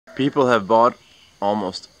people have bought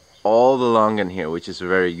almost all the longan here, which is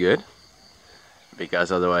very good,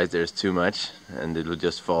 because otherwise there's too much and it will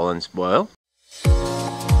just fall and spoil.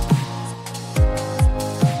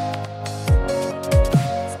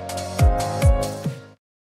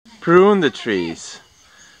 Prune the trees.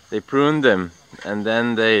 They prune them and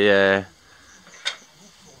then they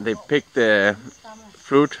pick the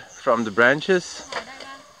fruit from the branches,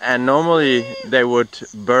 and normally they would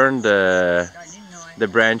burn the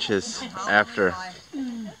branches after.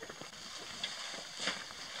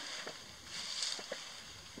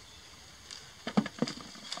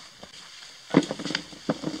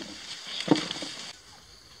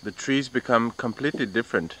 The trees become completely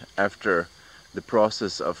different after the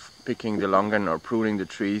process of picking the longan or pruning the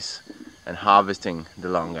trees and harvesting the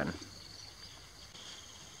longan.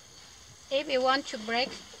 If you want to break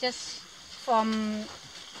just from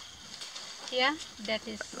here, that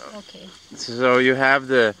is okay. So you have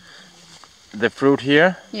the fruit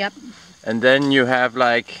here. Yep. And then you have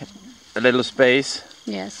like a little space.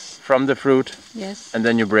 Yes. From the fruit. Yes. And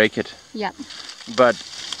then you break it. Yep. But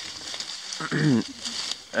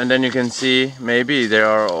and then you can see maybe there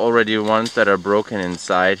are already ones that are broken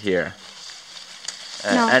inside here.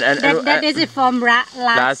 No, that is from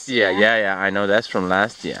last year. Yeah, I know that's from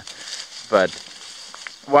last year. But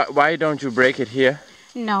why don't you break it here?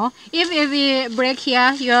 No, if we break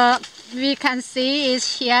here, we can see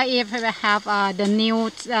is here if we have the new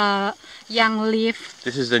young leaf.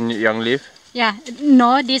 This is the young leaf? Yeah,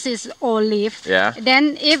 no, this is old leaf. Yeah.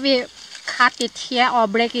 Then if we cut it here or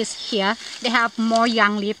break it here, they have more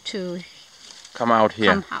young leaf to come out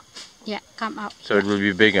here. Come out. Yeah, come out. So it will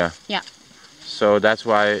be bigger. Yeah. So that's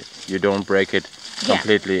why you don't break it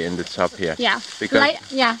completely in the top here. Yeah. Because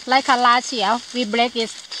like last year we break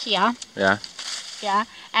it here. Yeah. Yeah.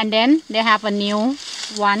 And then they have a new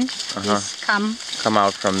one. This come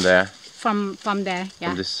out from there. From there.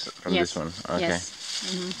 Yeah. From this one. Okay. Yes.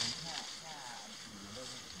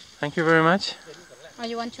 Thank you very much. Or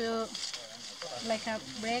you want to like a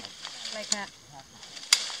break like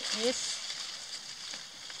this?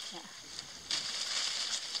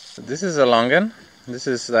 So this is a longan. This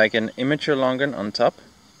is like an immature longan on top,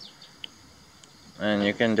 and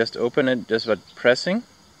you can just open it just by pressing.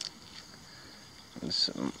 It's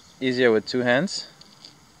easier with two hands.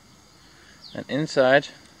 And inside,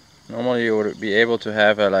 normally you would be able to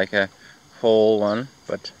have like a whole one,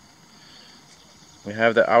 but we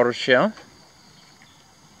have the outer shell.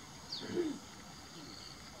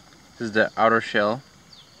 This is the outer shell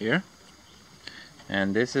here,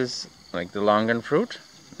 and this is like the longan fruit.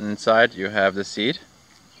 Inside you have the seed,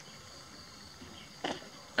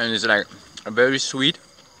 and it's like a very sweet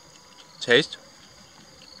taste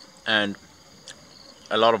and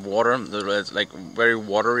a lot of water. It's like very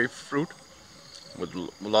watery fruit with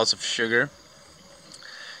lots of sugar.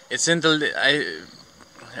 It's in the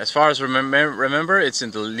as far as remember, it's in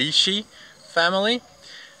the lychee family,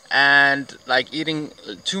 and like eating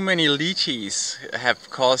too many lychees have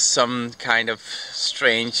caused some kind of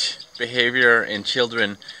strange behavior in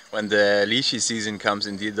children when the lychee season comes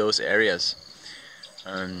in those areas.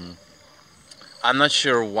 I'm not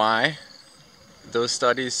sure why. Those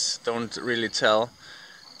studies don't really tell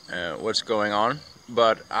what's going on,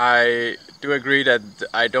 but I do agree that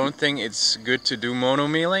I don't think it's good to do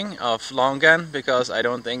mono-mealing of longan, because I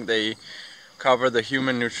don't think they cover the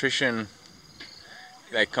human nutrition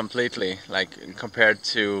like completely, like compared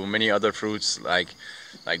to many other fruits, like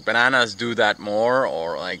bananas do that more,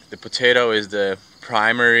 or like the potato is the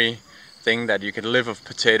primary thing that you can live off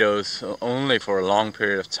potatoes only for a long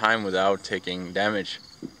period of time without taking damage.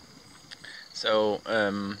 So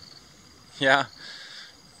yeah,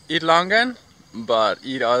 eat longan, but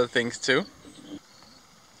eat other things too.